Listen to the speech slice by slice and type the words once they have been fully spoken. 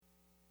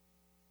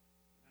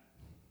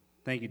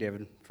Thank you,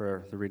 David,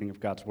 for the reading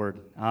of God's Word.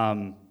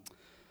 Well,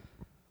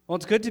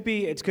 it's good to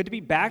be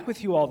back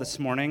with you all this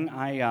morning.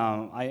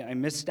 I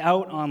missed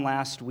out on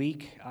last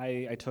week.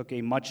 I took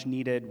a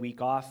much-needed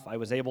week off. I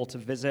was able to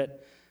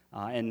visit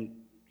and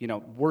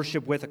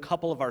worship with a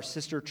couple of our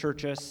sister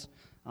churches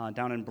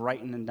down in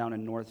Brighton and down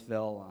in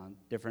Northville,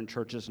 different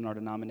churches in our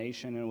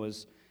denomination. And it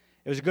was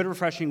a good,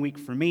 refreshing week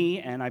for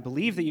me, and I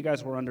believe that you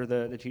guys were under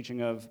the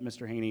teaching of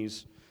Mr.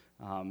 Haney's.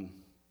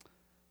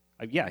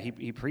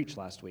 He preached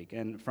last week,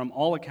 and from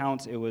all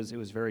accounts, it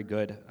was very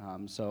good.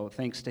 So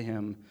thanks to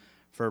him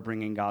for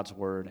bringing God's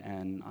word,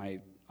 and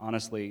I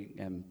honestly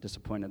am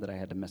disappointed that I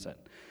had to miss it.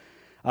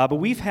 But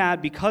we've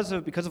had, because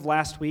of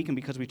last week, and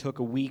because we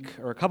took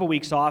a couple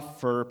weeks off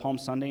for Palm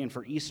Sunday and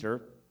for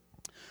Easter,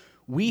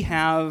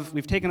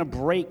 we've taken a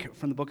break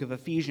from the book of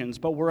Ephesians,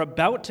 but we're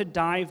about to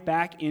dive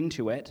back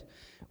into it.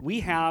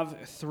 We have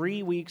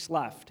 3 weeks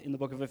left in the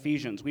book of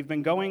Ephesians. We've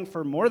been going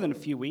for more than a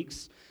few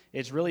weeks.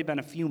 It's really been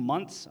a few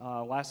months.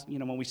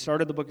 When we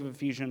started the book of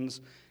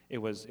Ephesians, it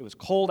was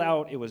cold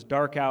out, it was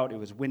dark out, it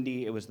was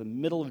windy, it was the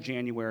middle of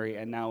January,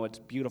 and now it's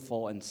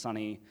beautiful and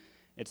sunny.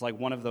 It's like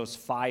one of those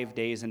 5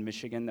 days in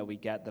Michigan that we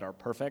get that are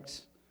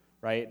perfect,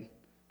 right?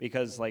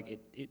 Because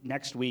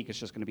next week it's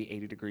just going to be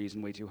 80 degrees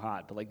and way too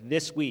hot. But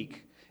this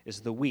week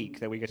is the week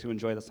that we get to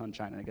enjoy the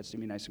sunshine, and it gets to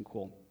be nice and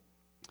cool.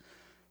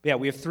 But yeah,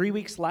 we have 3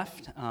 weeks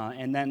left,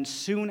 and then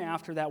soon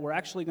after that, we're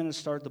actually going to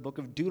start the book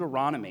of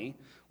Deuteronomy,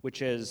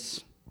 which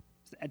is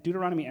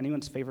Deuteronomy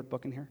anyone's favorite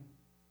book in here?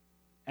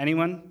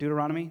 Anyone?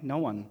 Deuteronomy? No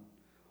one.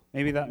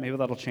 Maybe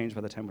that'll change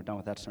by the time we're done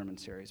with that sermon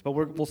series. But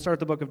we'll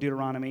start the book of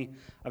Deuteronomy.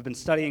 I've been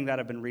studying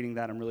that. I've been reading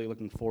that. I'm really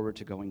looking forward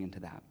to going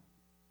into that.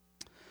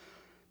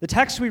 The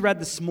text we read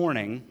this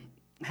morning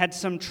had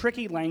some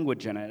tricky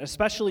language in it,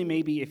 especially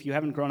maybe if you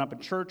haven't grown up in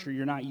church or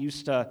you're not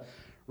used to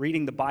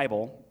reading the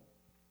Bible.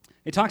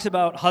 It talks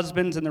about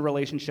husbands and their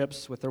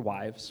relationships with their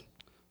wives.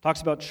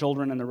 Talks about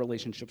children and their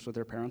relationships with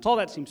their parents. All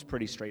that seems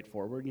pretty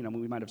straightforward.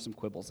 We might have some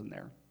quibbles in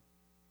there.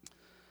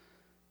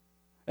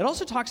 It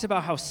also talks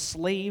about how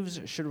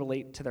slaves should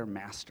relate to their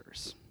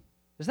masters.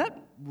 Does that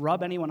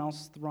rub anyone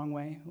else the wrong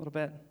way a little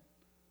bit?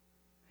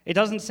 It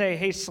doesn't say,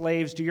 hey,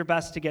 slaves, do your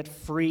best to get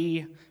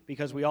free,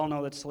 because we all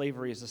know that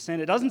slavery is a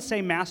sin. It doesn't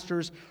say,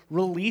 masters,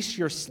 release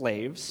your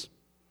slaves.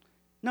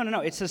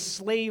 No. It says,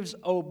 slaves,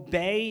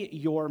 obey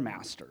your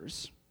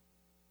masters.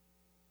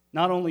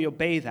 Not only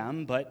obey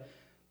them, but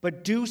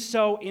do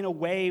so in a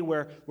way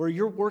where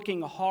you're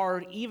working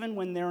hard even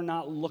when they're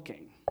not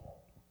looking.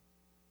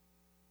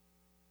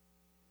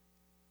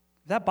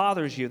 If that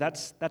bothers you,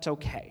 that's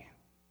okay.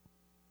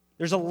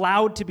 There's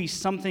allowed to be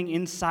something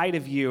inside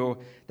of you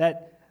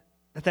that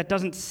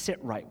doesn't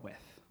sit right with.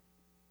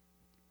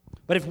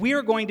 But if we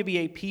are going to be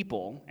a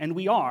people, and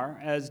we are,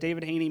 as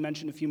David Haney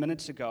mentioned a few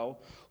minutes ago,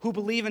 who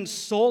believe in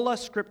sola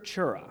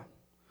scriptura,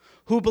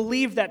 who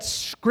believe that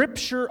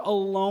Scripture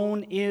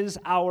alone is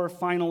our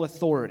final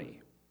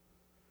authority,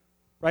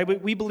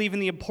 right? We believe in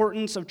the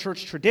importance of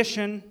church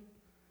tradition,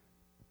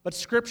 but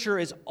Scripture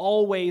is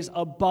always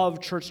above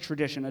church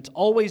tradition. It's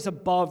always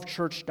above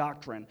church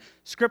doctrine.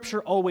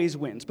 Scripture always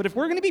wins. But if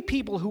we're going to be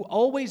people who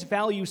always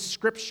value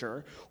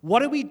Scripture, what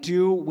do we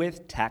do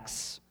with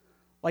texts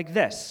like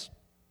this?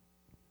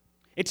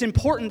 It's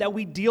important that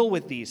we deal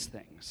with these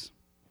things.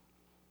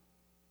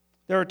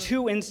 There are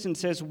 2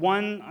 instances.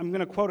 One, I'm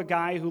going to quote a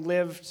guy who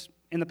lived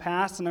in the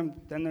past, and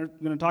then they're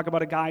going to talk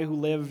about a guy who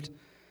lived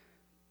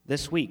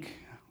this week.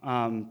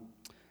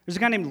 There's a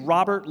guy named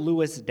Robert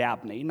Louis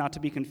Dabney, not to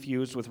be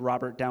confused with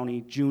Robert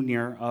Downey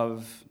Jr.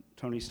 of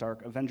Tony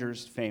Stark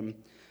Avengers fame.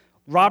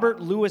 Robert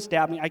Louis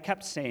Dabney, I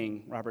kept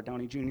saying Robert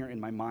Downey Jr. in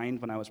my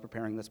mind when I was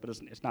preparing this, but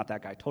it's not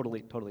that guy,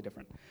 totally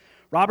different.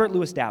 Robert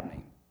Louis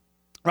Dabney.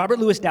 Robert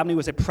Louis Dabney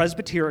was a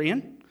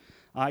Presbyterian.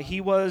 He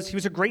was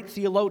a great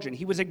theologian.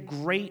 He was a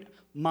great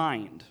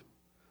mind.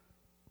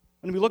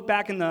 When we look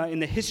back in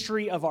the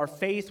history of our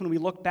faith, when we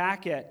look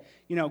back at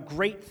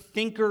great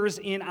thinkers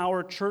in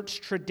our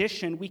church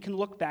tradition, we can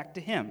look back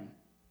to him.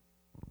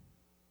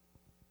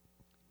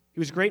 He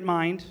was a great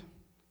mind.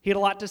 He had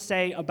a lot to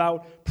say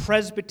about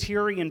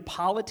Presbyterian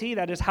polity.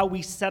 That is how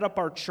we set up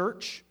our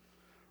church,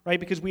 right?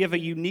 Because we have a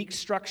unique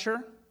structure.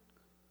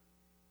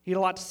 He had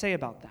a lot to say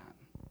about that.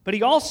 But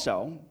he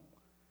also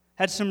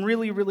had some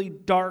really, really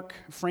dark,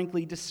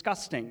 frankly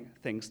disgusting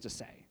things to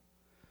say.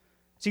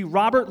 See,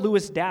 Robert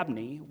Louis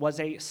Dabney was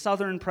a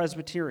Southern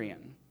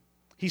Presbyterian.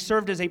 He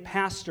served as a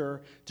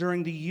pastor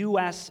during the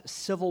U.S.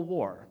 Civil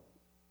War.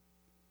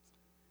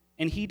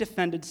 And he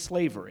defended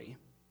slavery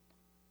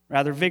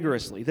rather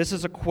vigorously. This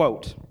is a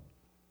quote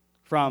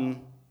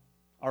from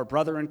our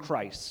brother in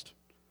Christ,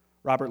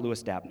 Robert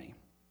Louis Dabney.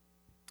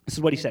 This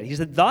is what he said. He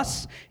said,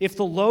 "Thus, if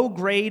the low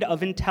grade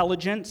of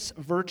intelligence,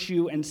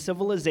 virtue, and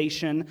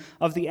civilization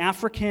of the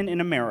African in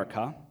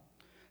America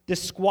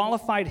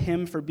disqualified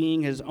him for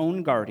being his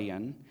own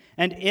guardian,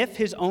 and if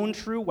his own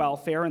true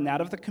welfare and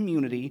that of the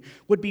community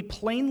would be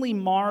plainly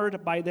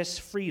marred by this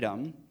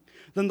freedom,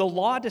 then the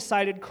law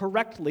decided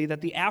correctly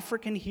that the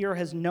African here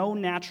has no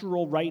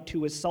natural right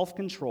to his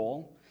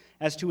self-control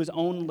as to his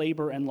own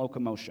labor and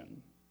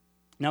locomotion.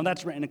 Now,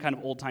 that's written in kind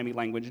of old-timey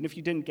language, and if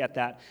you didn't get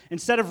that,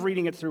 instead of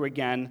reading it through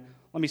again,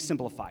 let me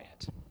simplify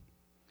it.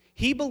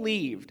 He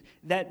believed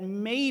that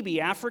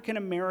maybe African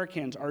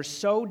Americans are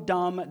so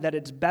dumb that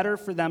it's better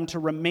for them to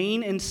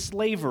remain in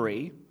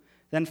slavery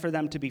than for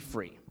them to be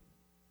free.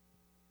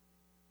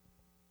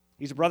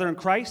 He's a brother in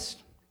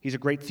Christ. He's a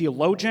great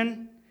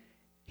theologian.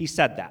 He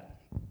said that.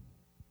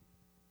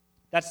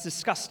 That's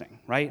disgusting,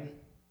 right?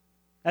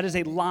 That is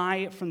a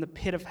lie from the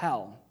pit of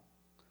hell.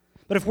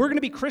 But if we're going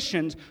to be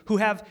Christians who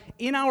have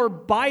in our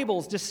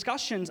Bibles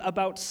discussions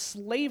about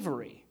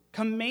slavery,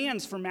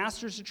 commands for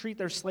masters to treat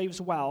their slaves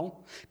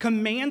well,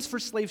 commands for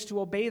slaves to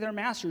obey their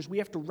masters, we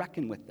have to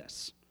reckon with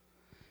this.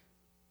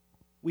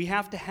 We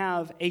have to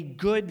have a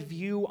good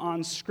view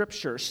on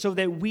Scripture so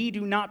that we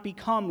do not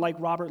become like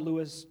Robert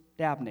Louis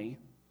Dabney,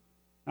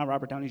 not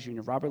Robert Downey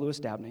Jr., Robert Louis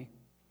Dabney,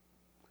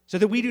 so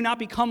that we do not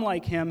become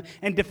like him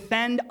and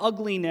defend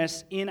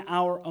ugliness in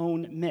our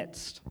own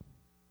midst.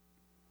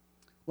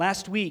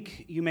 Last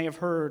week, you may have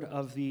heard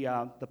of the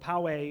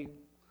Poway,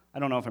 I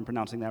don't know if I'm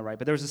pronouncing that right,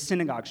 but there was a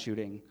synagogue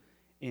shooting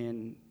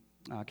in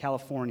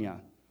California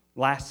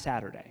last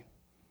Saturday.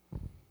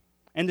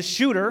 And the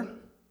shooter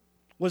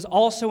was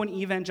also an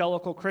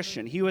evangelical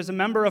Christian. He was a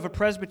member of a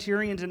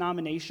Presbyterian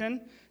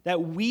denomination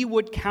that we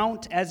would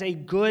count as a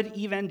good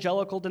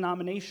evangelical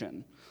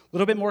denomination. A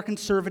little bit more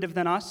conservative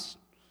than us.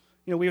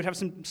 We would have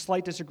some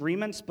slight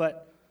disagreements,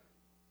 but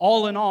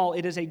all in all,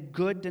 it is a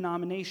good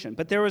denomination.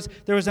 But there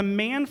was a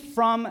man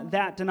from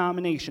that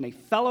denomination, a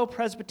fellow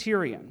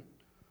Presbyterian,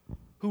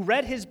 who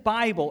read his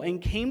Bible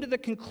and came to the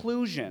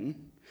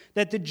conclusion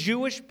that the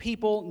Jewish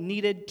people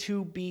needed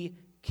to be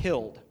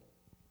killed.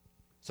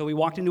 So he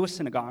walked into a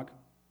synagogue,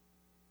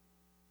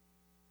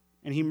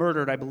 and he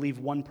murdered, I believe,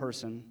 one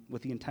person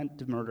with the intent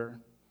to murder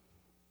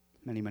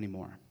many, many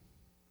more.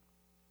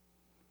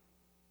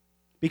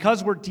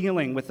 Because we're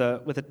dealing with a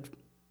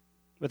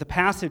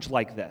passage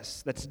like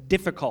this that's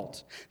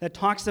difficult, that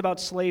talks about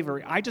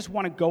slavery, I just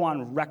want to go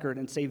on record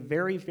and say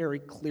very, very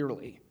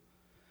clearly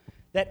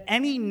that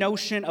any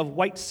notion of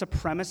white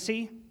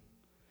supremacy,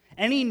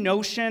 any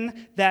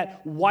notion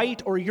that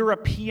white or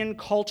European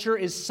culture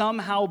is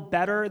somehow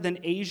better than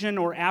Asian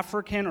or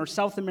African or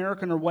South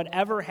American or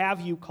whatever have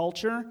you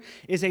culture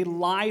is a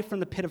lie from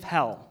the pit of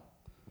hell.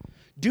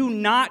 Do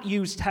not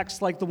use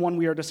texts like the one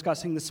we are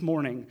discussing this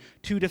morning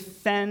to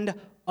defend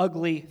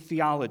ugly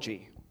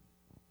theology.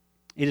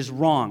 It is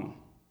wrong.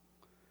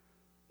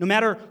 No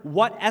matter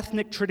what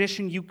ethnic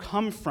tradition you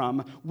come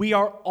from, we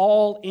are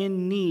all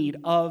in need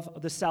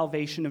of the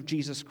salvation of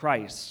Jesus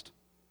Christ.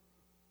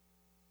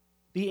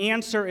 The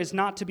answer is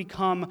not to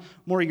become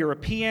more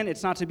European,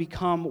 it's not to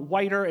become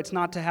whiter, it's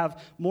not to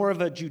have more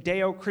of a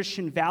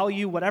Judeo-Christian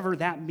value, whatever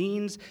that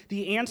means.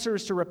 The answer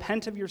is to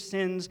repent of your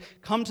sins,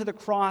 come to the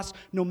cross,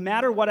 no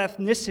matter what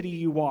ethnicity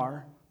you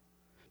are,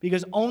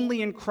 because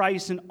only in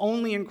Christ and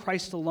only in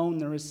Christ alone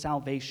there is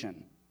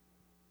salvation.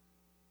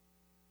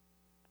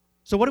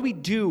 So what do we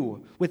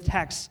do with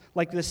texts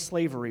like this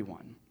slavery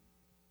one?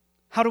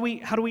 How do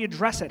we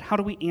address it? How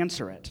do we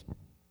answer it?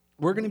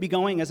 We're going to be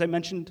going, as I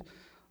mentioned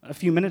a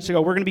few minutes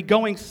ago, we're going to be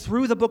going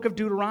through the book of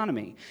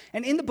Deuteronomy.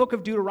 And in the book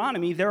of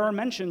Deuteronomy, there are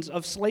mentions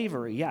of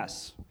slavery,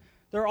 yes.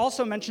 There are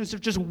also mentions of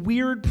just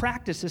weird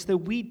practices that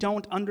we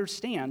don't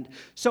understand.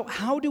 So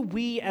how do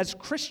we as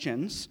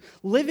Christians,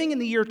 living in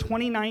the year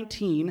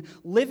 2019,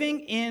 living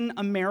in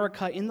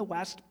America, in the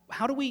West,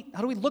 how do we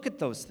look at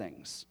those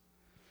things?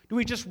 Do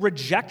we just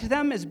reject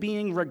them as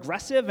being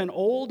regressive and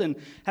old and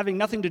having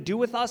nothing to do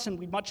with us, and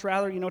we'd much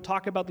rather,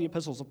 talk about the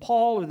epistles of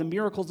Paul or the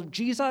miracles of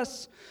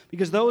Jesus,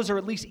 because those are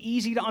at least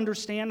easy to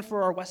understand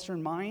for our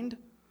Western mind?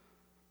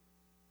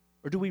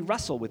 Or do we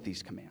wrestle with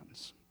these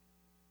commands?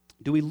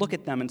 Do we look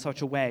at them in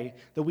such a way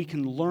that we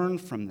can learn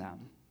from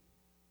them?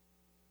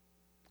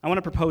 I want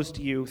to propose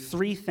to you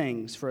three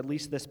things for at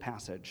least this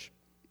passage.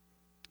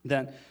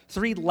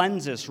 Three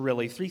lenses,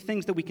 really, three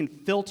things that we can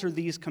filter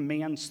these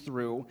commands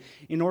through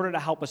in order to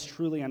help us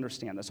truly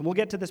understand this. And we'll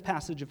get to this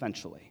passage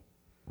eventually.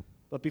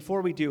 But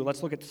before we do,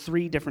 let's look at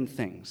three different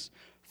things.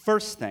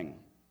 First thing,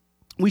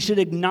 we should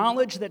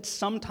acknowledge that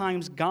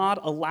sometimes God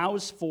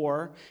allows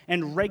for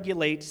and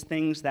regulates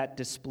things that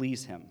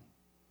displease him.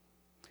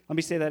 Let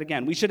me say that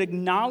again. We should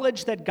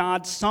acknowledge that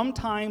God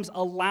sometimes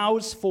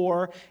allows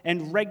for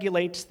and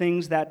regulates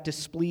things that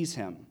displease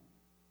him.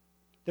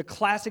 The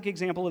classic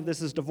example of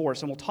this is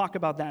divorce, and we'll talk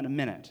about that in a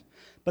minute.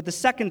 But the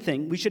second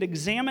thing, we should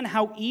examine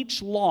how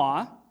each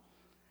law,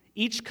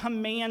 each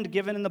command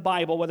given in the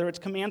Bible, whether it's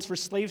commands for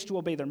slaves to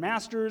obey their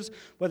masters,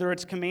 whether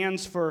it's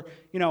commands for,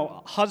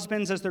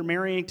 husbands as they're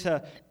marrying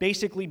to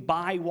basically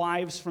buy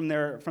wives from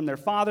their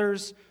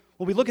fathers,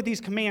 when we look at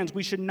these commands,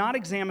 we should not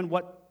examine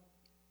what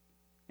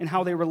and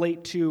how they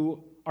relate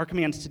to our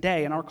commands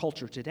today and our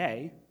culture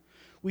today.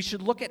 We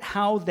should look at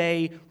how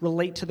they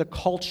relate to the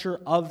culture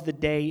of the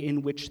day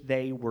in which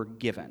they were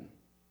given.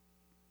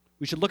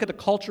 We should look at the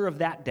culture of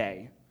that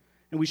day,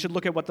 and we should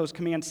look at what those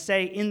commands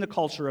say in the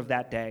culture of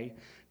that day,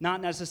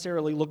 not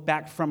necessarily look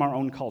back from our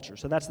own culture.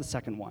 So that's the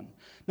second one.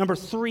 Number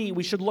three,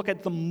 we should look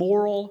at the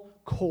moral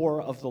core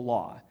of the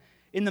law.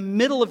 In the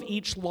middle of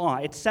each law,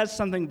 it says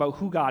something about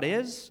who God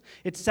is.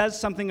 It says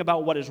something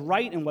about what is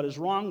right and what is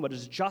wrong, what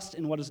is just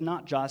and what is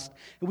not just.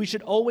 And we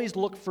should always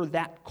look for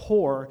that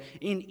core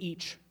in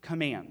each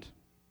command.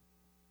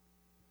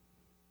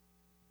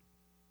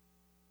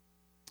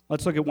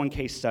 Let's look at one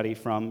case study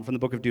from the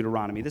book of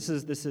Deuteronomy. This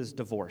is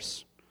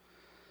divorce.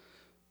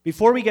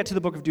 Before we get to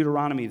the book of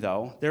Deuteronomy,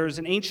 though, there is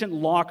an ancient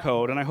law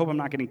code, and I hope I'm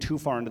not getting too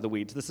far into the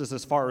weeds. This is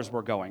as far as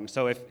we're going.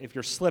 So if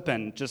you're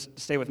slipping, just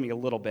stay with me a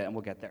little bit, and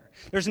we'll get there.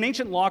 There's an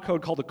ancient law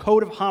code called the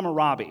Code of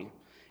Hammurabi.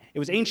 It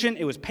was ancient,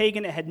 it was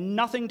pagan, it had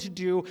nothing to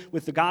do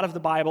with the God of the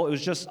Bible. It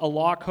was just a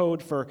law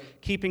code for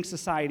keeping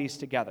societies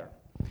together.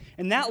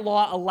 And that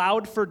law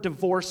allowed for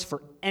divorce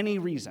for any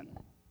reason.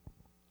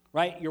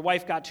 Right? Your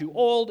wife got too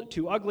old,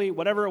 too ugly,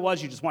 whatever it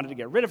was, you just wanted to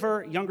get rid of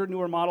her, younger,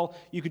 newer model,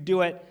 you could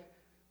do it.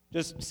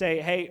 Just say,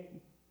 hey,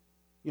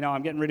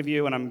 I'm getting rid of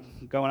you and I'm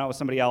going out with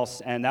somebody else,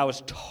 and that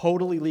was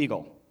totally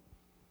legal.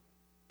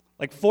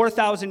 Like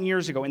 4,000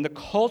 years ago, in the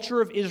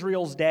culture of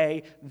Israel's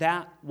day,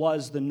 that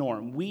was the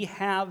norm. We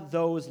have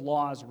those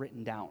laws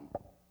written down.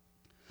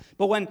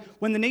 But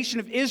when the nation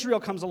of Israel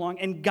comes along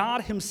and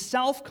God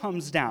himself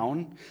comes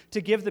down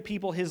to give the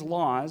people his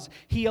laws,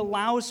 he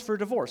allows for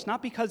divorce.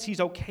 Not because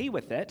he's okay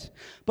with it,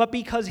 but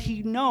because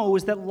he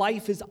knows that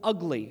life is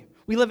ugly.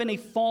 We live in a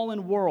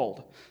fallen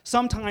world.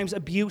 Sometimes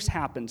abuse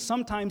happens.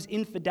 Sometimes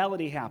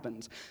infidelity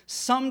happens.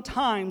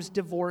 Sometimes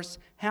divorce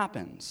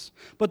happens.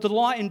 But the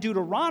law in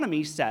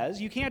Deuteronomy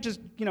says you can't just,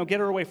 get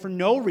her away for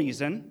no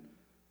reason.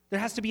 There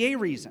has to be a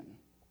reason.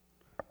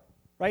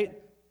 Right?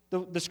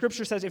 The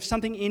scripture says if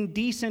something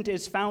indecent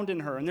is found in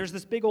her, and there's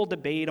this big old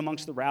debate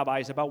amongst the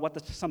rabbis about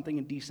what something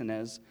indecent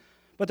is,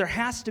 but there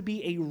has to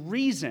be a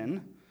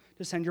reason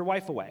to send your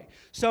wife away.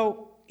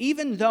 So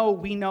even though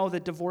we know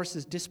that divorce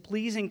is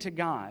displeasing to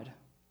God,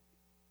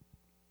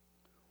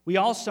 we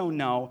also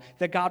know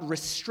that God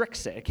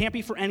restricts it. It can't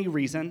be for any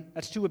reason.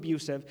 That's too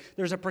abusive.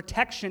 There's a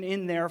protection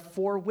in there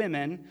for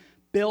women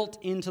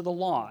built into the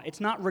law.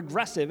 It's not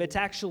regressive. It's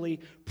actually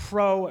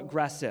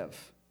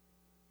progressive.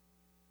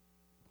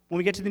 When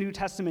we get to the New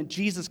Testament,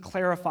 Jesus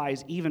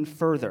clarifies even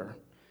further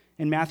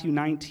in Matthew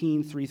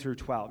 19, 3 through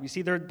 12. You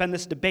see, there had been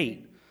this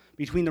debate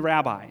between the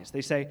rabbis. They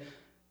say,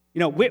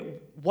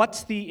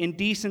 what's the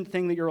indecent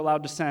thing that you're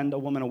allowed to send a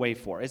woman away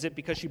for? Is it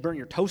because she burnt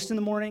your toast in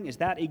the morning? Is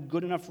that a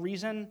good enough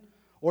reason?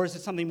 Or is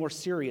it something more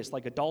serious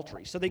like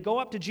adultery? So they go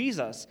up to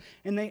Jesus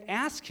and they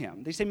ask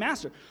him, they say,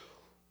 Master,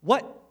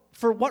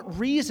 for what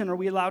reason are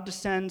we allowed to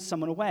send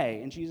someone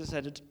away? And Jesus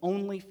said, it's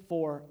only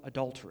for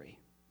adultery.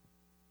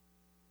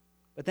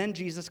 But then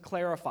Jesus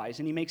clarifies,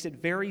 and he makes it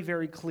very,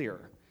 very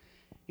clear.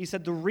 He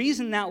said, the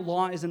reason that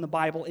law is in the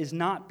Bible is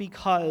not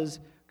because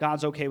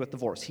God's okay with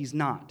divorce. He's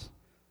not.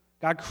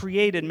 God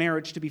created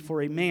marriage to be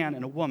for a man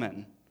and a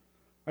woman.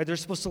 Right? They're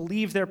supposed to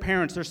leave their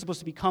parents. They're supposed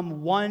to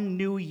become one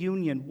new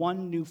union,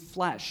 one new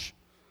flesh.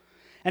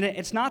 And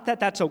it's not that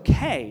that's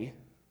okay,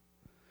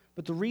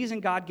 but the reason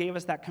God gave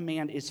us that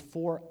command is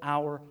for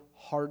our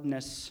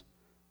hardness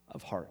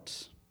of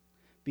hearts.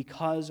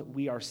 Because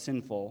we are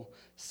sinful,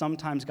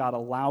 sometimes God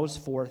allows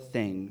for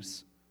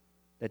things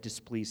that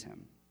displease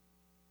him.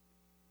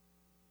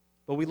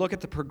 But we look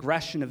at the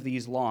progression of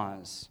these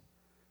laws,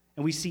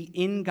 and we see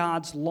in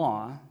God's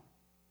law,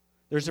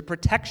 there's a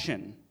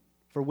protection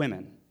for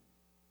women.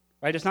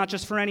 Right? It's not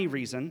just for any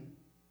reason,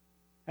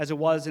 as it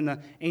was in the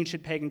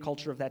ancient pagan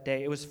culture of that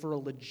day. It was for a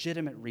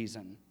legitimate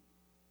reason.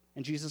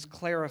 And Jesus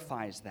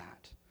clarifies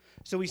that.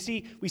 So we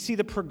see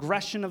the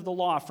progression of the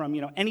law from,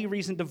 any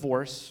reason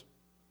divorce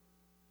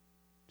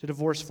to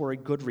divorce for a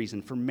good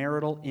reason, for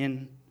marital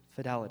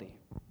infidelity.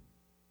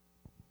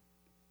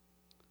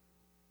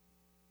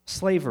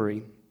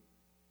 Slavery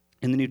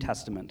in the New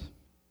Testament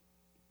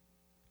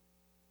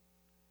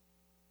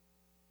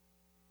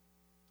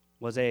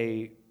was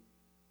a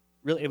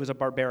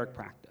barbaric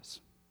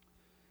practice.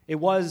 It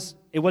was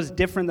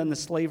different than the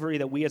slavery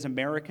that we as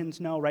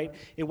Americans know, right?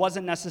 It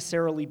wasn't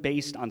necessarily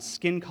based on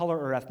skin color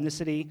or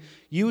ethnicity.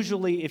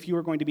 Usually, if you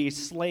were going to be a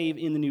slave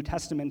in the New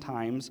Testament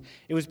times,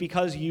 it was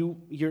because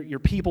your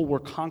people were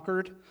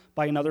conquered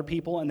by another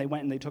people and they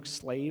went and they took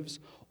slaves,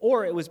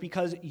 or it was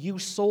because you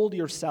sold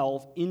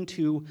yourself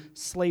into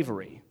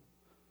slavery.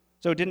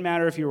 So it didn't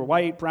matter if you were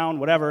white, brown,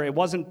 whatever. It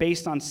wasn't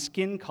based on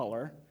skin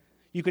color.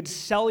 You could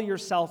sell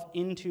yourself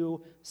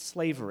into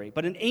slavery.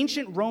 But in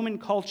ancient Roman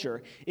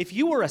culture, if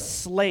you were a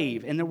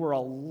slave, and there were a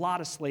lot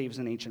of slaves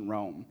in ancient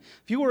Rome,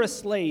 if you were a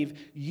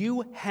slave,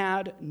 you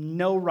had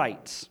no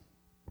rights.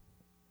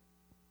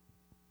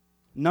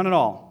 None at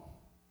all.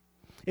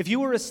 If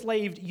you were a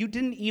slave, you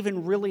didn't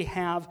even really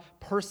have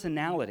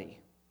personality.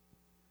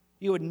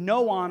 You had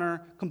no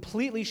honor,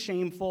 completely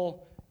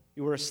shameful.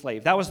 You were a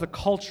slave. That was the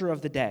culture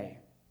of the day.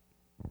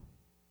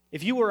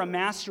 If you were a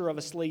master of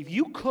a slave,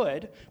 you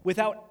could,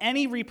 without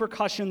any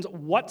repercussions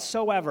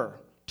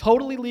whatsoever,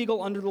 totally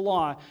legal under the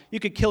law,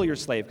 you could kill your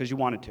slave because you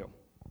wanted to.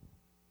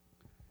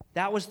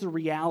 That was the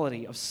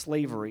reality of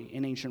slavery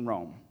in ancient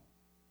Rome.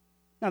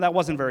 Now, that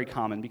wasn't very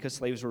common because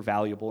slaves were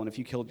valuable, and if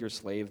you killed your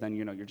slave, then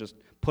you're just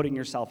putting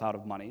yourself out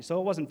of money. So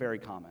it wasn't very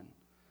common.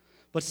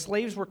 But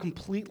slaves were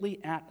completely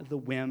at the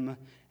whim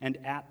and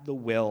at the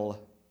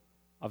will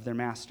of their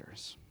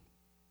masters.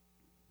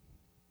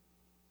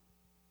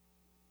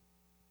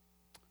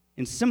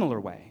 In similar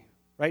way,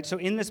 right? So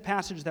in this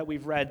passage that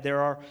we've read,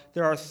 there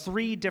are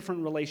three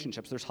different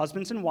relationships. There's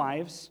husbands and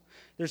wives,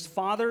 there's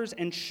fathers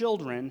and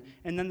children,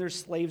 and then there's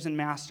slaves and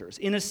masters.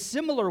 In a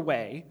similar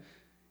way,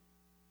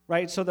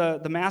 right? So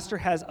the master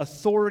has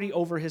authority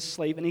over his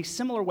slave. In a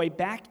similar way,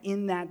 back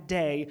in that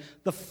day,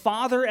 the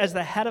father, as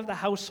the head of the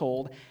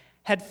household,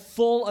 had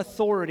full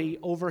authority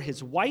over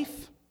his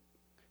wife.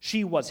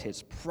 She was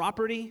his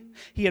property.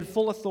 He had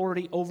full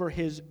authority over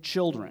his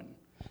children.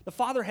 The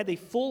father had a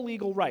full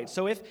legal right.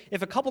 So if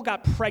a couple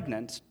got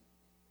pregnant,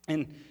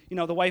 and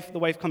the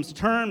wife comes to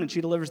term and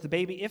she delivers the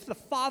baby, if the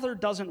father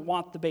doesn't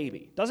want the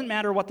baby, doesn't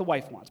matter what the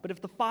wife wants, but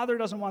if the father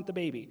doesn't want the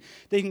baby,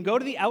 they can go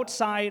to the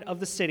outside of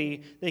the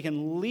city, they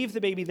can leave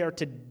the baby there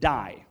to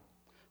die.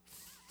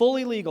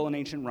 Fully legal in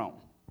ancient Rome.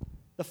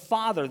 The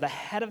father, the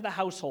head of the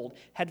household,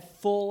 had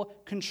full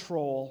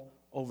control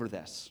over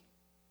this.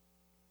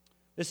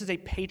 This is a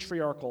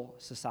patriarchal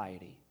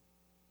society.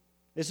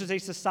 This is a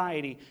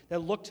society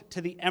that looked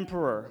to the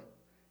emperor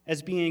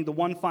as being the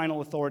one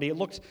final authority. It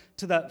looked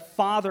to the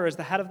father as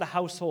the head of the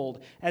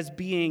household as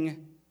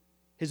being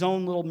his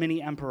own little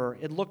mini emperor.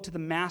 It looked to the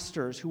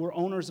masters, who were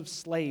owners of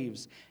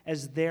slaves,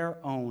 as their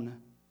own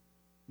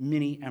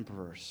mini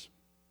emperors.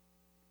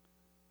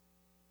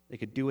 They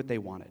could do what they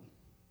wanted.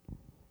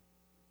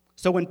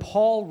 So when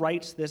Paul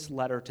writes this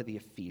letter to the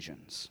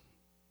Ephesians,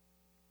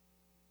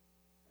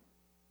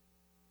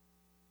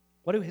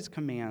 what do his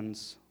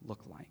commands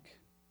look like?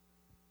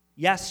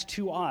 Yes,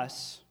 to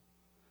us,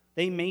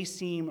 they may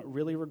seem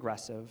really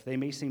regressive. They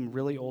may seem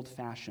really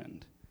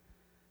old-fashioned.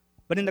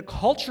 But in the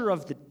culture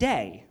of the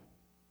day,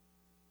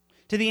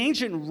 to the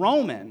ancient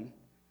Roman,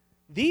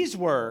 these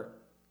were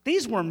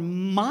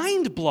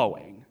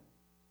mind-blowing.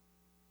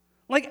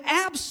 Like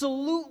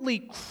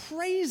absolutely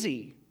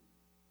crazy.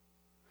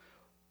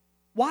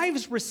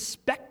 Wives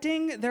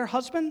respecting their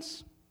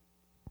husbands,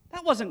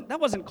 that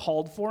wasn't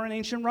called for in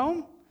ancient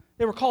Rome.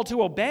 They were called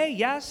to obey,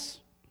 yes,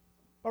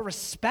 but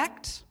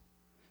respect,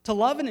 to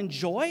love and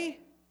enjoy,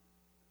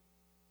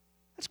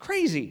 that's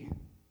crazy.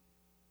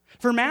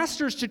 For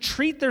masters to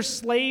treat their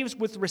slaves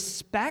with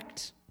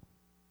respect,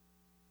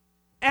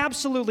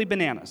 absolutely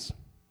bananas.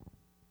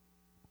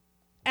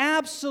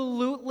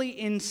 Absolutely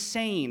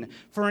insane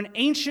for an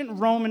ancient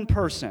Roman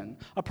person,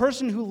 a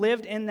person who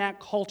lived in that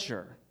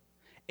culture.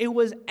 It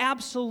was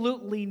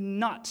absolutely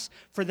nuts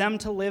for them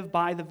to live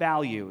by the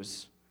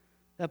values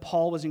that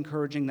Paul was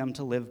encouraging them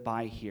to live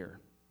by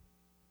here.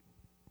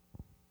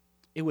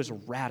 It was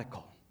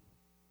radical.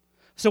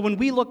 So when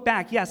we look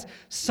back, yes,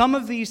 some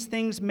of these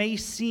things may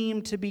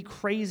seem to be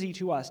crazy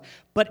to us,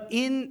 but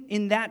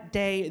in that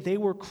day, they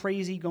were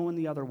crazy going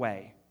the other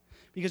way.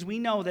 Because we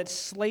know that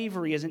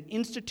slavery as an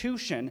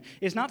institution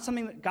is not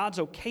something that God's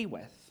okay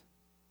with,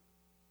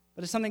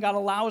 but it's something God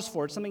allows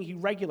for. It's something he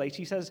regulates.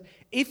 He says,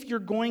 if you're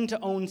going to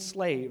own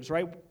slaves,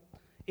 right,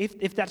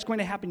 if that's going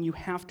to happen, you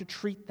have to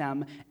treat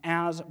them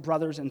as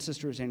brothers and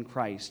sisters in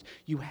Christ.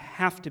 You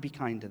have to be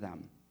kind to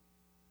them.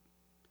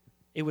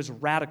 It was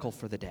radical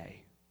for the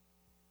day.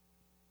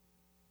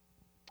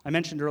 I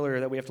mentioned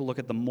earlier that we have to look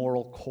at the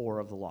moral core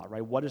of the law,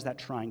 right? What is that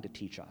trying to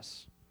teach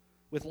us?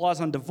 With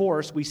laws on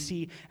divorce, we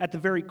see at the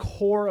very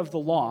core of the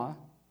law,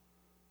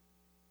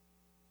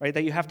 right,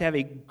 that you have to have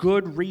a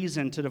good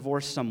reason to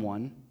divorce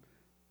someone.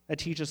 That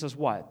teaches us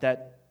what?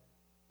 That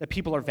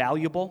people are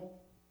valuable.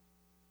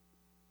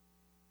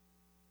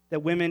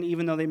 That women,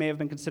 even though they may have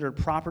been considered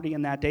property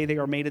in that day, they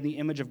are made in the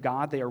image of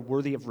God. They are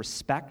worthy of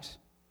respect.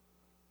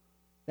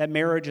 That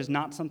marriage is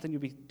not something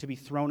to be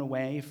thrown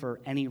away for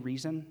any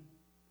reason.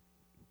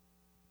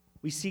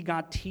 We see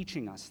God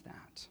teaching us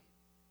that.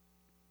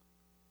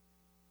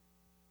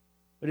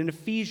 But in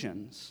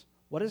Ephesians,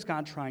 what is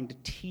God trying to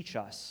teach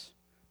us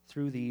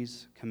through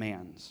these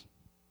commands?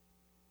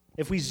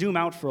 If we zoom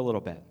out for a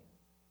little bit,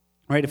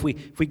 right? If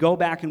we go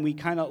back and we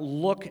kind of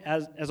look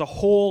as a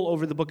whole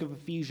over the book of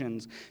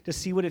Ephesians to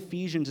see what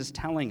Ephesians is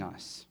telling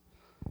us,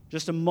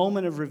 just a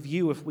moment of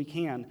review if we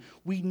can,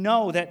 we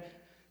know that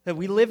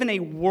we live in a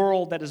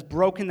world that is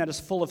broken, that is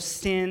full of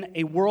sin,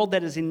 a world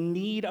that is in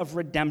need of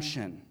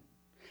redemption.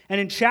 And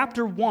in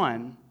chapter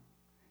 1,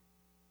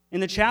 in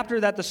the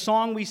chapter that the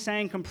song we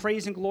sang, Come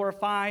Praise and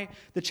Glorify,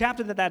 the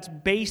chapter that's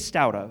based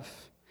out of,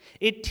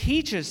 it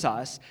teaches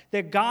us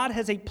that God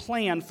has a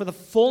plan for the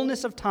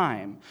fullness of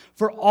time,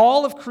 for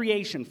all of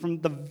creation, from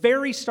the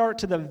very start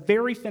to the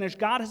very finish.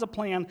 God has a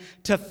plan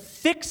to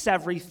fix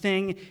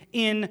everything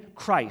in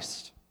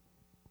Christ.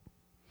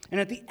 And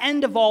at the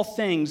end of all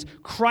things,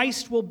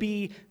 Christ will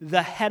be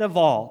the head of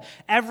all.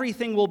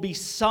 Everything will be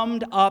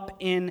summed up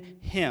in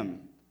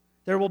him.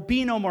 There will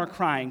be no more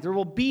crying. There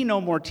will be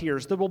no more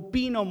tears. There will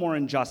be no more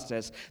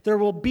injustice. There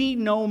will be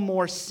no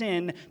more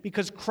sin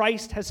because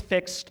Christ has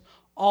fixed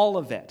all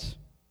of it.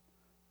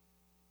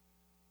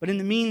 But in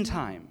the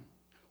meantime,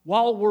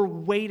 while we're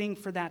waiting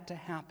for that to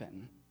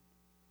happen,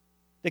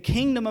 The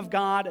kingdom of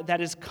God that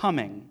is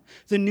coming,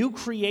 the new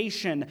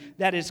creation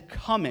that is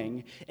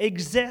coming,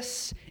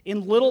 exists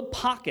in little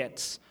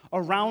pockets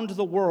around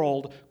the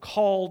world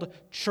called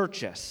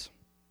churches.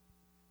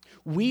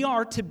 We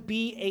are to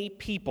be a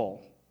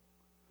people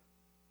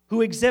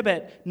who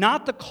exhibit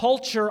not the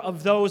culture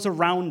of those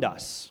around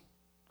us.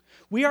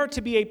 We are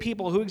to be a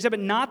people who exhibit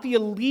not the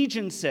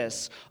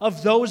allegiances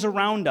of those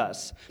around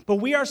us, but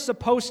we are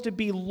supposed to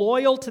be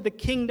loyal to the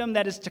kingdom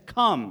that is to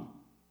come.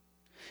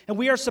 And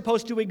we are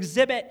supposed to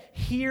exhibit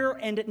here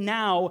and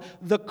now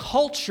the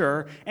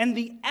culture and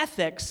the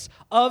ethics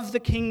of the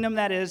kingdom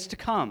that is to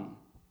come.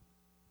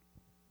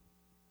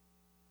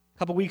 A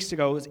couple weeks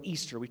ago, it was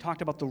Easter. We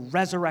talked about the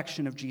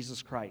resurrection of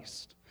Jesus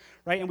Christ,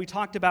 right? And we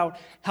talked about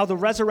how the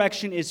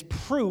resurrection is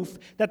proof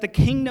that the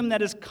kingdom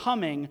that is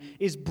coming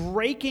is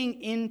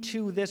breaking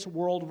into this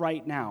world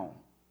right now,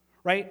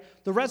 right?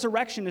 The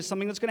resurrection is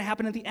something that's going to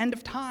happen at the end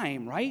of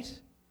time, right?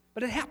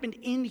 But it happened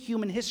in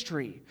human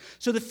history.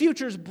 So the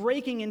future is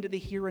breaking into the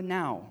here and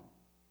now.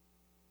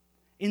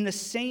 In the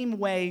same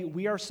way,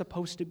 we are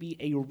supposed to be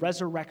a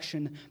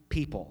resurrection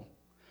people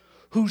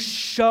who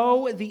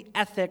show the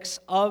ethics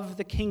of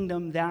the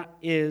kingdom that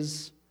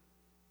is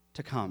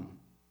to come.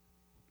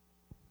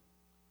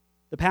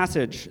 The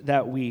passage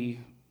that we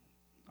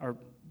are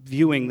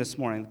viewing this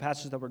morning, the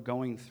passage that we're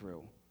going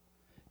through,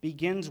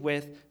 begins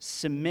with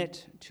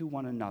submit to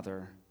one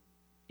another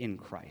in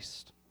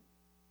Christ.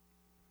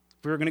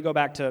 If we were going to go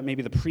back to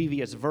maybe the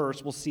previous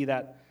verse, we'll see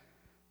that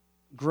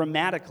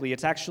grammatically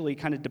it's actually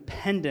kind of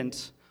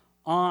dependent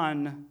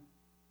on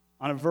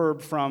a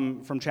verb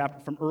from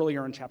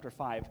earlier in chapter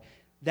 5.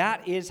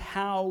 That is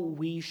how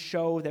we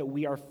show that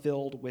we are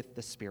filled with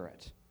the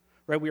Spirit,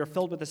 right? We are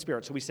filled with the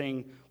Spirit. So we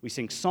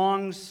sing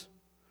songs,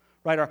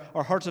 right?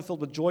 Our hearts are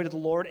filled with joy to the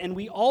Lord. And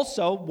we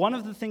also, one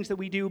of the things that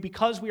we do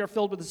because we are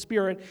filled with the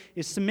Spirit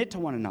is submit to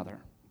one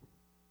another.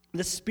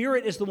 The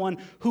Spirit is the one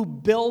who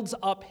builds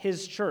up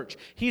His church.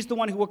 He's the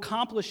one who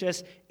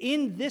accomplishes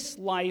in this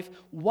life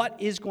what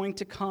is going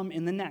to come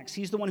in the next.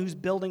 He's the one who's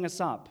building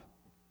us up.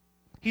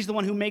 He's the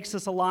one who makes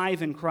us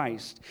alive in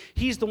Christ.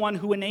 He's the one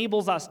who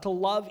enables us to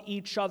love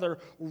each other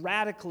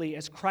radically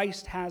as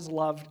Christ has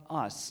loved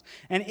us.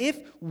 And if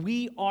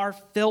we are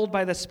filled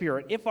by the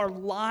Spirit, if our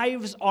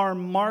lives are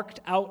marked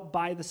out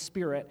by the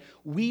Spirit,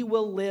 we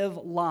will live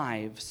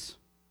lives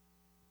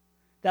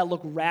that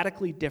look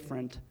radically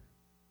different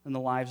than the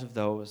lives of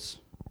those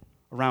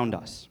around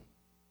us.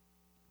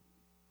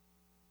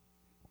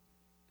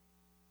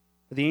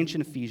 For the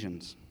ancient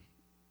Ephesians,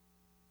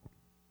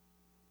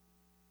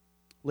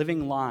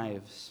 living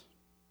lives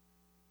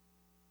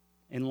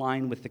in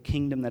line with the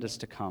kingdom that is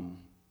to come,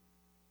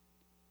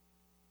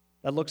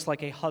 that looks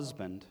like a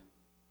husband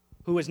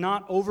who is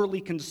not overly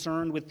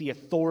concerned with the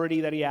authority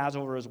that he has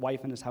over his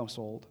wife and his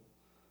household,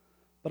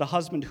 but a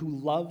husband who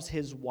loves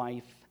his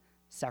wife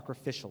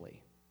sacrificially,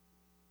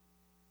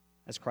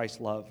 as Christ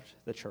loved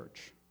the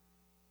church.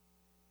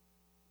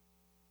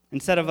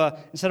 Instead of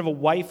a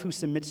wife who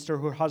submits to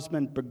her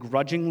husband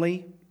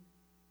begrudgingly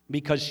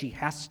because she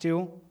has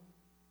to,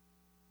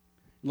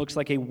 it looks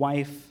like a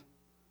wife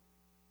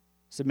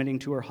submitting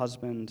to her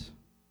husband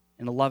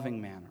in a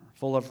loving manner,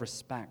 full of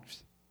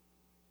respect.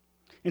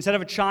 Instead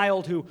of a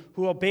child who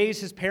obeys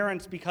his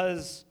parents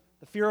because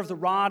the fear of the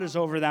rod is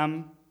over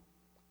them,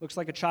 looks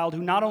like a child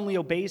who not only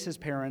obeys his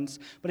parents,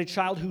 but a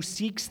child who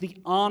seeks the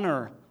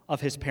honor of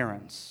his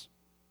parents.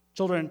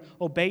 Children,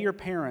 obey your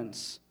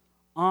parents.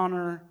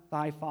 Honor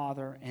thy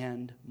father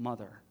and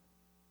mother.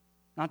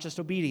 Not just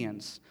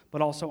obedience,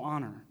 but also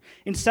honor.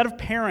 Instead of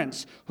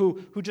parents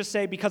who just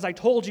say, because I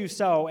told you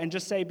so, and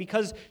just say,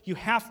 because you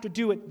have to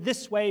do it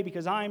this way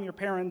because I'm your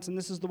parents and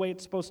this is the way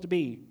it's supposed to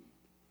be.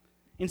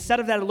 Instead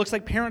of that, it looks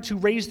like parents who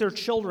raise their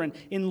children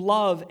in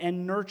love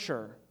and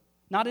nurture,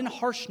 not in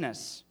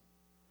harshness,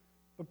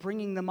 but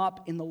bringing them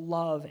up in the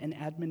love and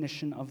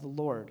admonition of the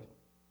Lord.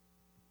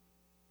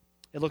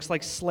 It looks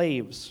like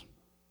slaves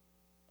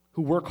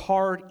who work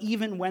hard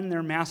even when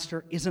their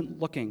master isn't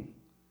looking,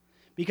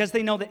 because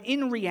they know that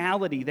in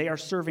reality they are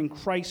serving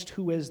Christ,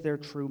 who is their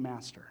true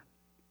master.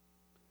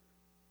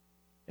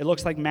 It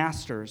looks like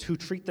masters who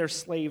treat their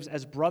slaves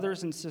as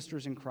brothers and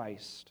sisters in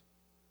Christ,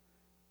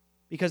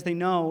 because they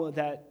know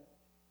that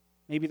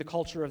maybe the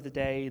culture of the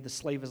day, the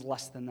slave is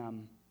less than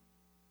them.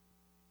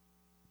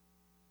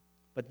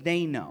 But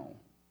they know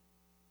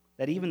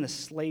that even the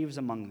slaves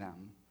among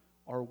them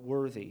are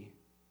worthy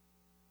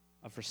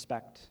of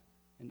respect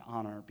and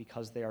honor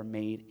because they are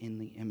made in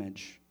the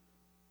image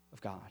of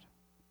God.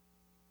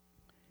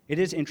 It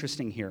is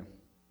interesting here,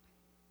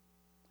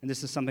 and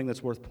this is something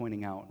that's worth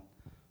pointing out.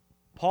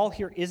 Paul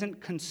here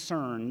isn't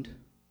concerned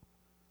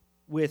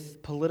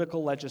with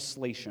political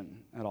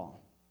legislation at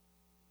all,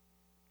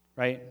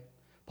 right?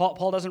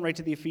 Paul doesn't write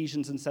to the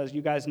Ephesians and says,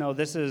 you guys know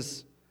this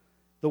is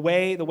the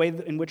way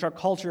in which our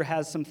culture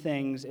has some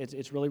things,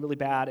 it's really, really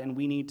bad, and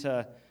we need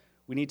to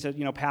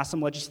pass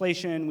some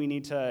legislation, we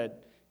need to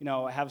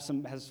have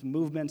some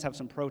movements, have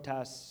some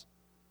protests.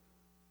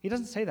 He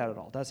doesn't say that at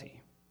all, does he?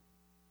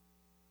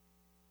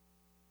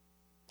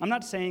 I'm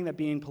not saying that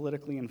being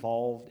politically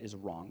involved is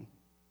wrong.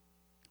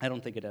 I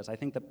don't think it is. I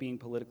think that being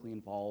politically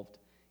involved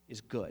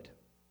is good.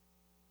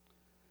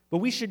 But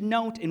we should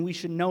note and we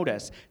should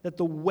notice that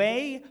the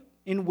way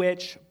in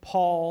which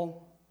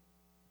Paul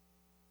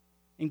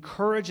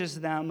encourages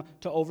them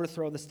to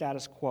overthrow the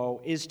status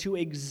quo is to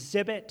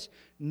exhibit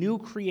new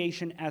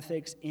creation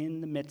ethics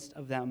in the midst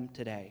of them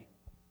today.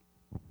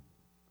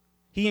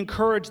 He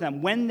encouraged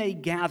them when they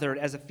gathered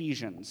as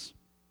Ephesians,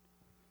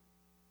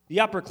 the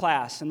upper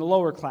class and the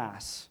lower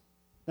class,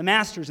 the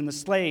masters and the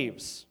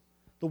slaves,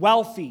 the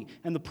wealthy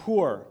and the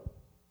poor,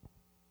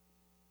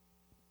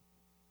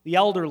 the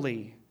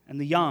elderly and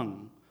the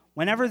young.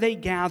 Whenever they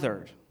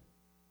gathered,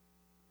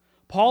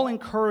 Paul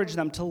encouraged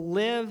them to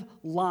live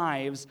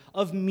lives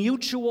of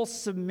mutual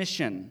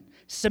submission,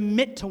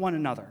 submit to one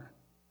another.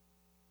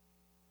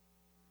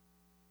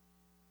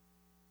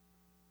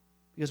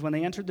 Because when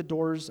they entered the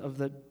doors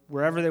of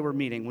wherever they were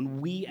meeting,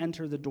 when we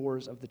enter the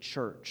doors of the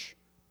church,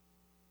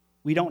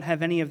 we don't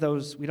have any of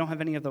those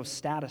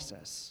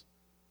statuses.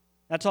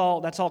 That's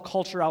all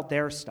culture out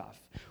there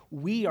stuff.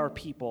 We are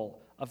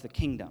people of the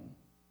kingdom.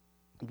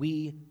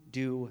 We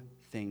do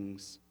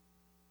things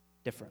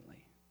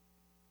differently.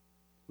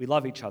 We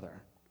love each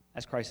other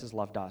as Christ has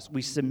loved us.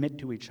 We submit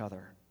to each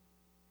other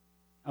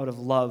out of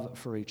love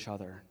for each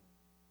other.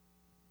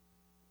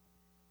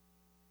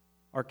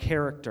 Our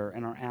character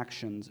and our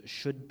actions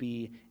should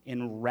be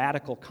in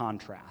radical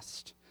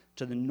contrast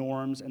to the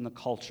norms and the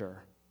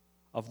culture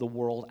of the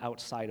world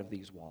outside of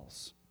these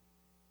walls.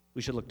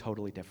 We should look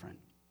totally different.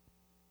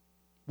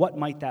 What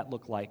might that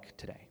look like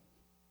today?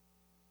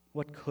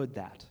 What could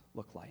that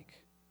look like?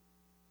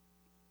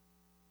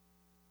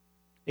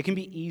 It can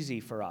be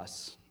easy for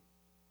us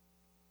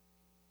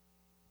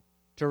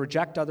to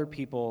reject other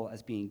people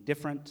as being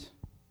different,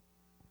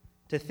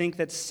 to think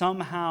that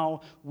somehow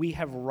we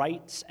have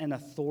rights and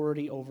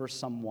authority over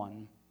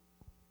someone,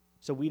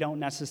 so we don't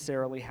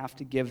necessarily have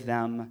to give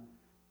them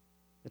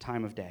the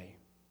time of day.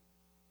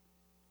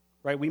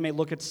 Right? We may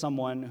look at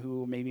someone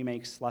who maybe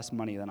makes less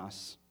money than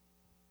us.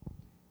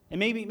 And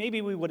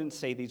maybe we wouldn't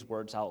say these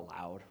words out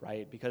loud,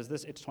 right? Because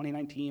it's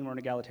 2019, we're an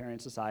egalitarian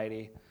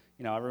society.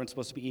 Everyone's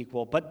supposed to be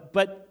equal.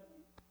 But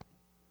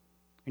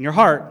in your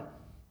heart,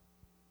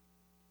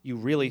 you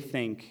really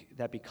think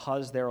that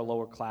because they're a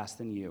lower class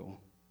than you,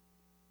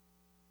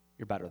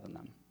 you're better than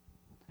them.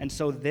 And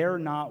so they're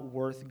not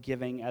worth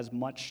giving as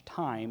much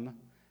time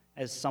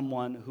as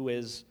someone who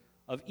is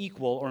of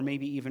equal or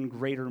maybe even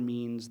greater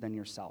means than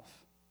yourself.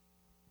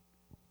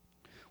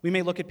 We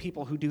may look at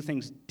people who do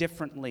things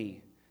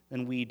differently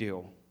than we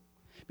do.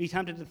 Be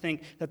tempted to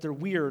think that they're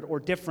weird or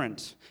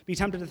different. Be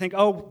tempted to think,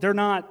 they're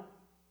not,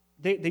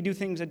 they do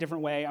things a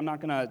different way.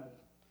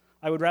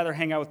 I would rather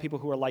hang out with people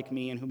who are like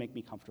me and who make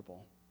me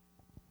comfortable.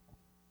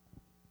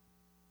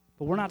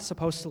 But we're not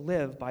supposed to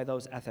live by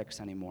those ethics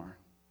anymore.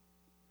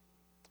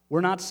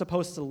 We're not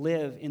supposed to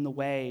live in the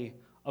way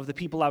of the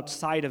people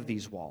outside of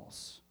these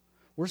walls.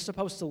 We're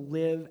supposed to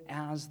live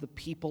as the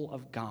people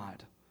of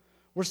God.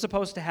 We're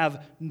supposed to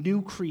have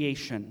new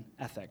creation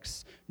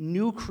ethics,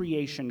 new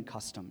creation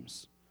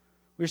customs.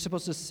 We're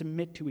supposed to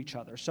submit to each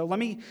other. So let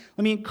me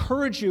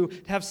encourage you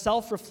to have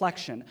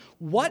self-reflection.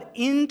 What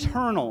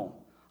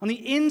internal, on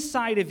the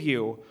inside of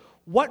you,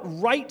 what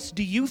rights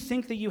do you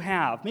think that you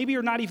have? Maybe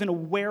you're not even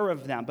aware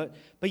of them,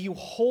 but you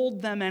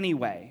hold them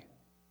anyway.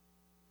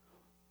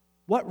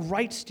 What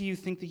rights do you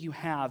think that you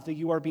have that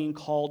you are being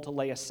called to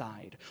lay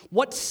aside?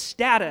 What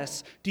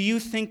status do you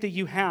think that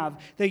you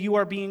have that you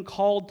are being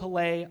called to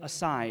lay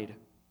aside?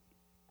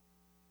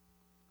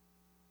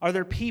 Are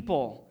there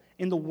people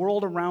in the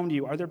world around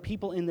you, are there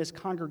people in this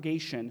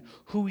congregation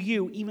who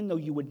you, even though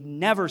you would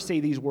never say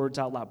these words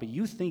out loud, but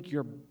you think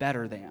you're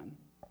better than?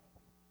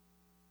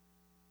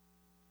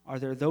 Are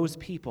there those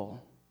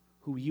people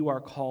who you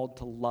are called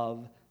to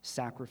love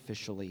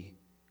sacrificially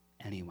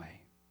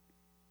anyway?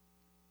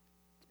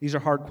 These are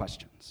hard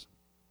questions.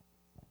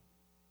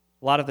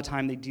 A lot of the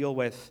time they deal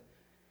with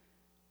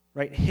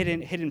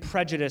hidden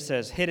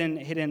prejudices,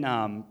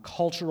 hidden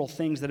cultural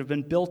things that have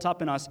been built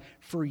up in us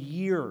for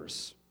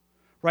years,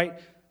 right?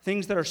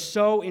 Things that are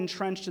so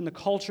entrenched in the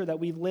culture that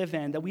we live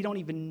in that we don't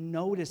even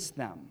notice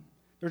them.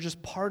 They're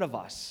just part of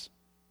us.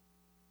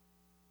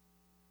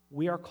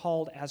 We are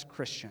called as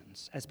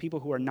Christians, as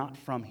people who are not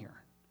from here,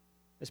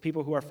 as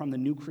people who are from the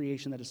new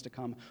creation that is to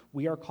come.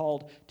 We are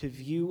called to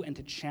view and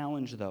to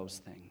challenge those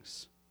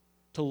things,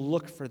 to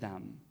look for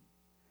them,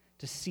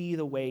 to see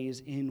the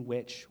ways in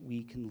which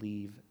we can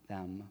leave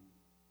them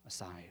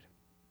aside.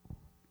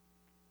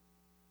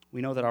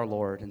 We know that our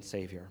Lord and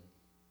Savior,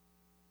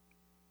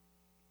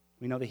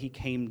 we know that he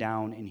came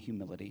down in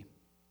humility.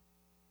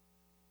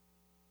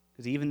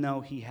 Because even though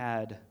he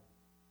had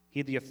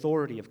the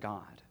authority of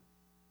God,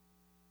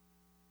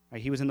 right,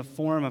 he was in the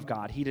form of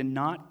God, he did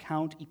not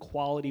count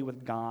equality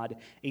with God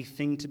a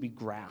thing to be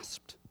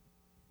grasped.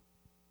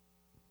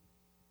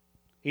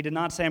 He did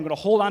not say, I'm going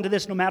to hold on to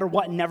this no matter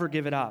what and never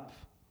give it up.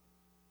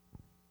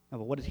 No,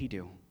 but what did he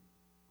do?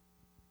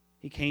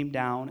 He came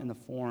down in the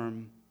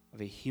form of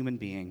a human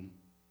being.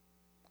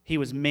 He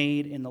was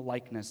made in the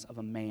likeness of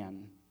a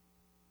man.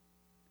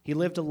 He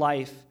lived a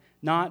life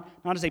not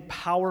as a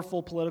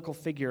powerful political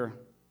figure,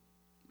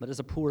 but as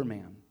a poor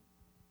man,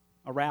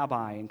 a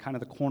rabbi in kind of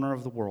the corner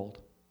of the world.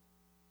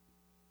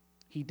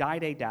 He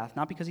died a death,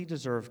 not because he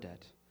deserved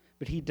it,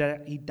 but he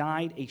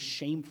died a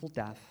shameful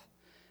death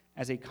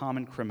as a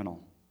common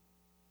criminal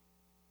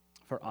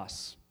for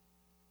us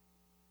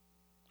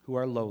who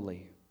are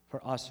lowly,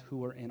 for us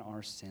who are in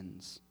our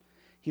sins.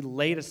 He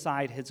laid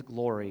aside his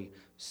glory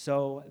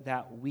so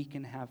that we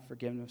can have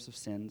forgiveness of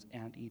sins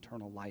and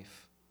eternal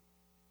life.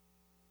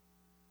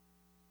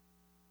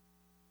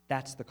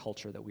 That's the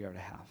culture that we are to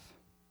have.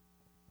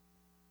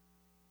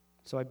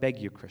 So I beg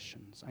you,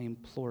 Christians, I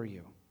implore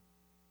you,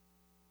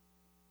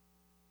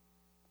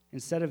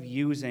 instead of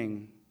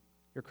using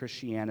your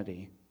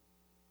Christianity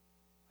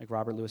like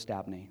Robert Louis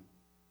Dabney,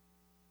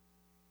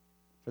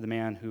 for the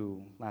man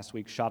who last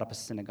week shot up a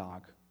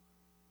synagogue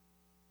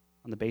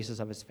on the basis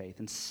of his faith,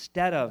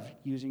 instead of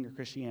using your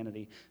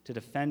Christianity to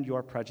defend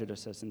your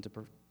prejudices and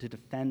to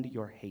defend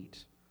your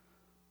hate,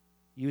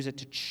 use it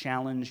to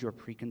challenge your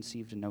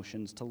preconceived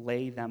notions, to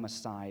lay them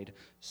aside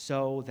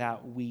so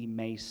that we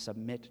may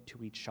submit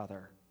to each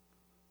other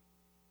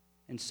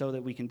and so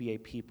that we can be a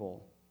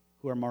people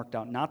who are marked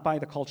out not by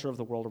the culture of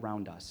the world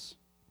around us,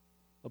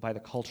 but by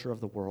the culture of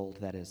the world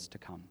that is to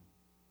come.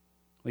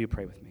 Will you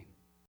pray with me?